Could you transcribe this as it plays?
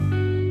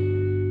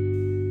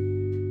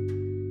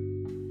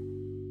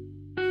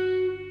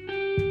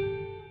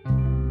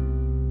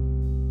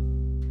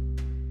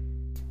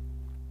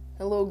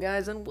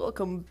guys, and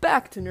welcome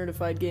back to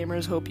Nerdified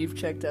Gamers. Hope you've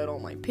checked out all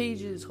my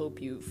pages, hope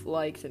you've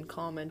liked and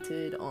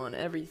commented on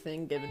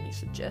everything, given me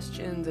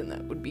suggestions, and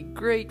that would be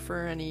great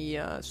for any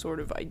sort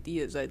of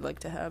ideas I'd like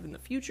to have in the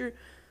future.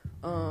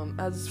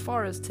 As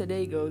far as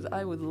today goes,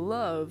 I would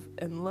love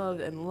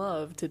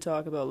to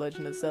talk about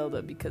Legend of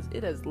Zelda because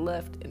it has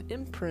left an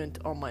imprint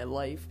on my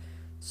life,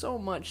 so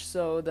much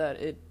so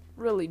that it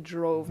really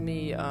drove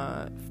me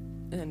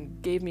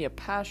and gave me a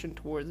passion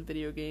towards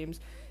video games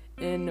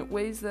in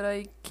ways that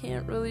I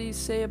can't really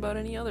say about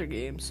any other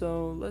game,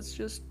 so let's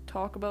just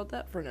talk about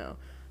that for now.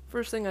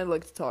 First thing I'd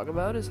like to talk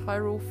about is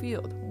Hyrule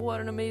Field. What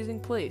an amazing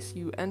place.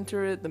 You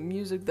enter it, the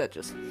music that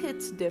just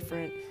hits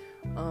different.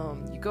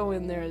 You go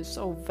in there, it's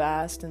so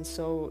vast and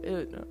so,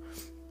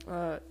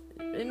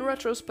 in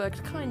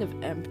retrospect, kind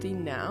of empty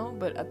now,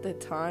 but at the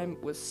time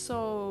was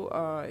so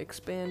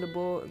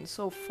expandable and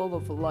so full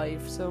of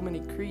life, so many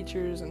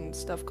creatures and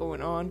stuff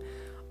going on.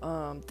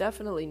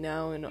 Definitely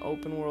now in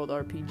open world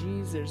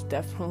RPGs, there's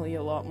definitely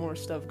a lot more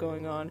stuff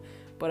going on,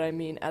 but I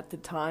mean, at the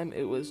time,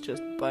 it was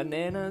just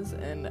bananas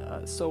and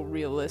so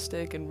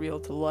realistic and real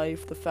to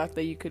life. The fact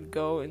that you could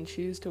go and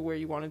choose to where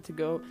you wanted to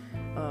go,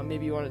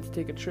 maybe you wanted to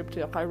take a trip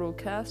to Hyrule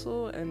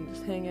Castle and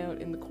just hang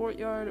out in the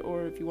courtyard,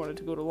 or if you wanted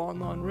to go to Lon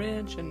Lon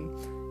Ranch and,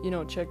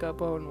 check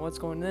up on what's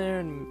going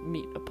there and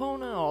meet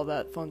Epona, all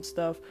that fun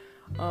stuff.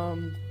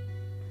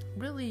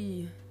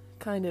 Really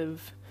kind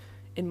of,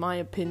 in my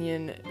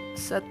opinion,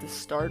 set the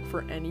start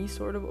for any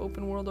sort of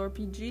open world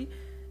RPG,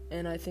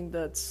 and I think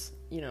that's,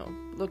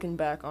 looking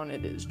back on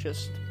it is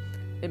just,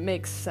 it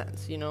makes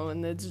sense,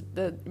 and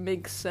that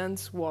makes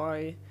sense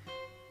why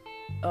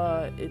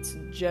it's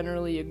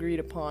generally agreed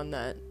upon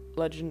that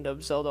Legend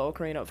of Zelda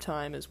Ocarina of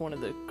Time is one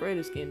of the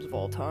greatest games of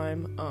all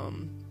time.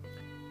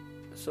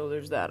 So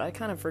there's that. I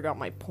kind of forgot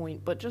my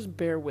point, but just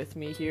bear with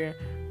me here.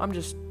 I'm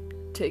just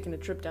taking a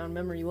trip down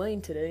memory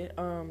lane today.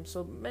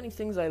 So many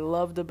things I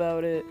loved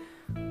about it.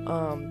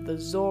 The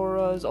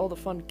Zoras, all the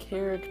fun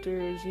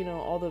characters,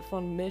 all the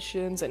fun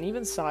missions, and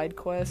even side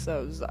quests.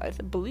 I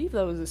believe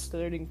that was a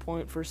starting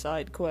point for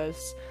side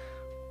quests,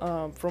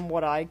 from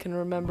what I can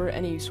remember,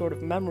 any sort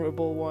of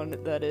memorable one,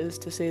 that is,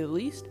 to say the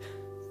least.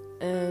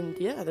 And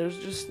yeah, there's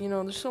just,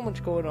 there's so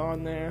much going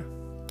on there.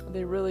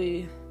 They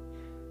really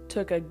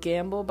took a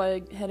gamble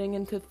by heading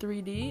into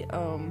 3D.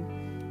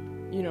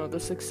 The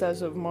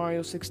success of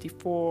Mario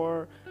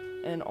 64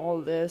 and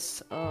all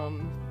this,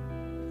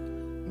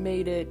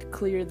 made it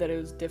clear that it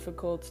was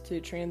difficult to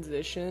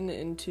transition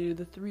into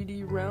the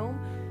 3D realm.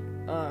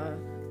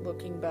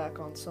 Looking back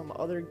on some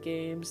other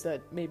games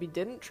that maybe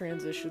didn't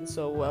transition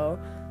so well,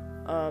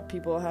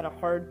 people had a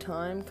hard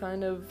time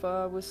kind of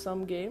with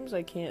some games.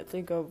 I can't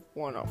think of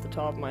one off the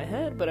top of my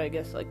head, but I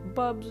guess like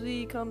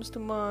Bubsy comes to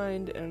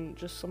mind, and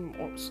just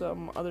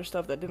some other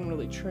stuff that didn't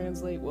really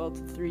translate well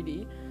to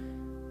 3D.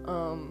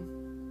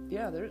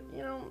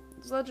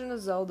 There's Legend of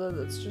Zelda,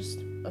 that's just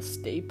a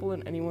staple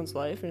in anyone's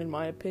life, and in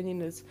my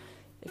opinion, is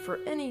for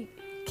any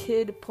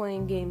kid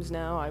playing games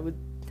now, I would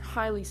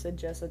highly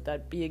suggest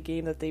that be a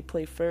game that they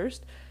play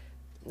first.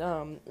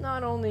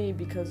 Not only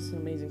because it's an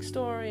amazing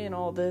story and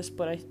all this,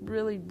 but I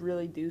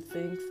really do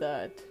think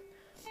that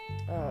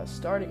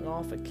starting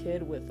off a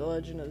kid with The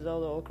Legend of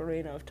Zelda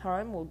Ocarina of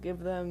Time will give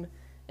them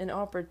an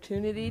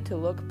opportunity to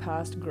look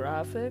past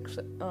graphics,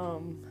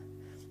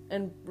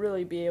 and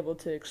really be able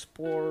to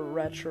explore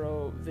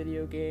retro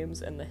video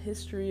games and the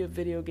history of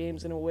video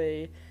games in a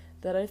way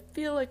that I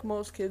feel like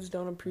most kids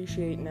don't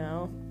appreciate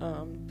now.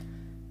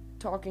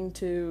 Talking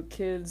to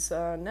kids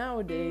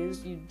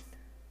nowadays, you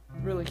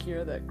really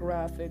hear that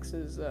graphics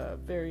is a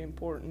very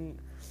important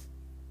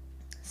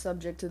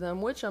subject to them,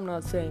 which I'm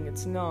not saying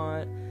it's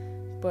not,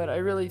 but I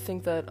really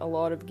think that a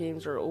lot of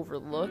games are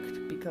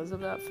overlooked because of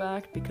that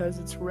fact, because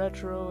it's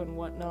retro and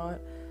whatnot.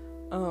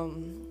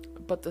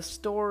 But the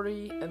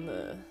story and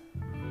the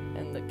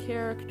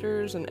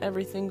characters and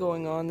everything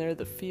going on there,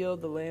 the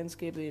field, the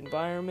landscape, the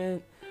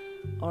environment,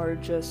 are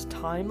just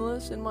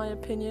timeless in my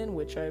opinion,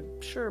 which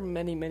I'm sure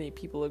many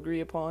people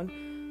agree upon.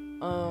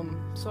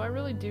 So I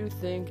really do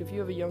think if you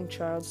have a young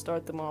child,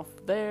 start them off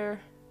there,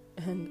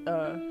 and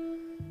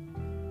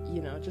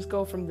just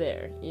go from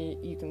there.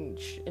 You can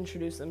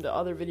introduce them to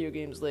other video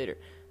games later.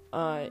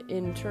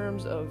 In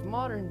terms of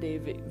modern day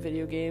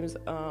video games,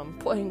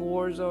 playing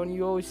Warzone,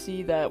 you always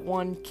see that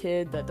one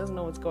kid that doesn't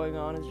know what's going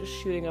on, is just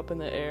shooting up in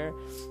the air,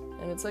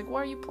 and it's like,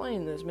 why are you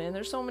playing this, man?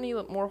 There's so many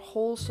more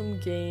wholesome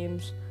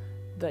games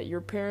that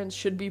your parents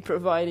should be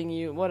providing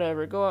you.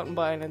 Whatever, go out and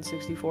buy an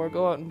N64,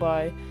 go out and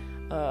buy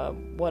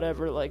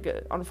whatever.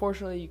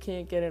 Unfortunately, you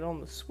can't get it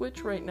on the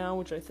Switch right now,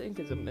 which I think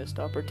is a missed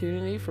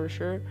opportunity for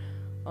sure.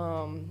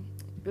 Because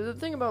the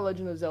thing about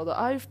Legend of Zelda,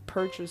 I've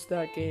purchased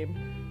that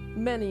game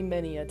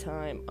many a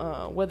time,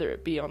 whether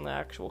it be on the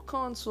actual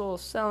console,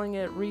 selling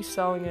it,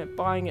 reselling it,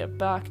 buying it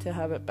back to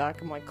have it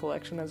back in my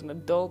collection as an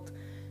adult,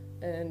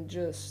 and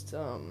just,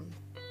 I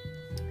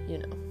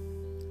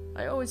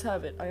always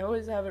have it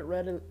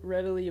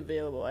readily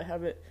available. I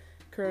have it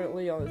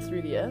currently on the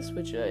 3DS,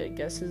 which I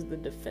guess is the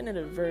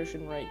definitive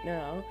version right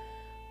now,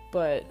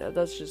 but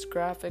that's just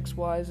graphics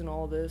wise and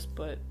all this,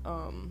 but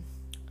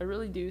I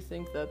really do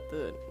think that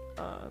the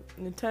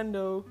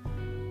Nintendo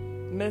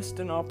missed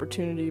an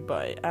opportunity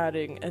by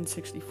adding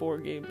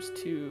N64 games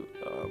to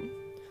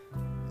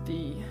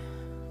the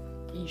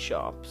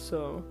eShop,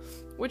 so,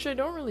 which I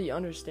don't really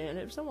understand.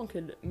 If someone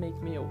could make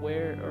me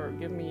aware or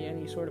give me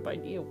any sort of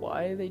idea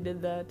why they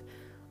did that,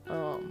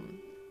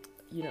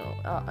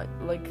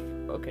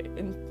 okay,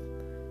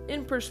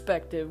 in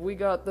perspective, we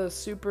got the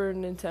Super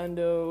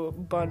Nintendo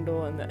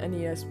bundle and the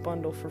NES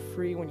bundle for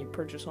free when you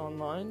purchase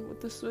online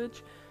with the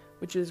Switch,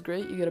 which is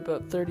great. You get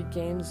about 30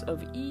 games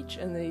of each,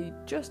 and they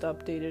just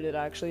updated it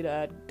actually to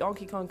add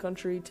Donkey Kong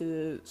Country to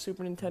the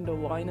Super Nintendo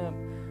lineup.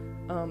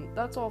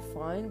 That's all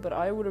fine, but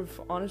I would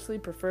have honestly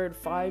preferred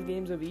 5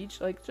 games of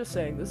each. Like, just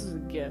saying, this is a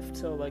gift,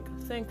 so, like,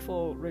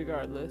 thankful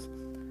regardless.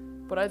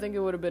 But I think it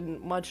would have been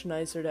much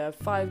nicer to have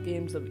 5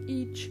 games of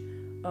each.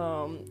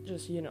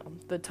 Just,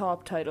 the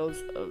top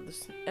titles of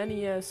the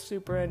NES,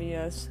 Super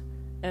NES,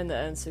 and the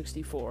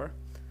N64.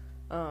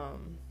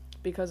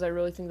 Because I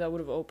really think that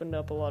would have opened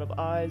up a lot of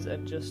eyes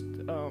and just,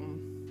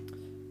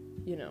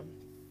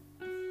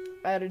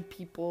 added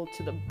people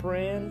to the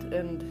brand.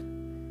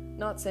 And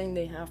not saying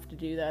they have to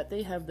do that.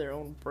 They have their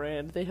own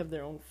brand. They have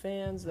their own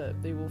fans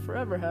that they will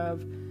forever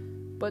have.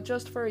 But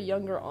just for a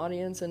younger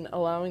audience and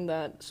allowing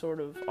that sort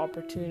of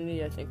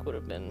opportunity, I think would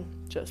have been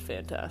just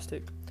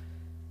fantastic.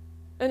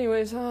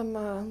 Anyways, I'm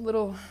a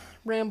little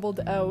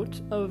rambled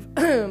out of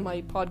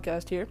my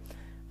podcast here.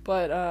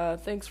 But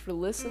thanks for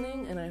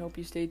listening, and I hope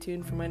you stay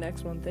tuned for my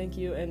next one. Thank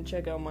you, and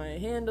check out my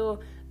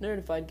handle,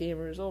 Nerdified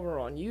Gamers, over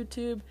on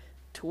YouTube,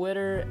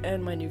 Twitter,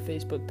 and my new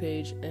Facebook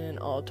page, and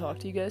I'll talk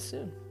to you guys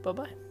soon.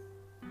 Bye-bye.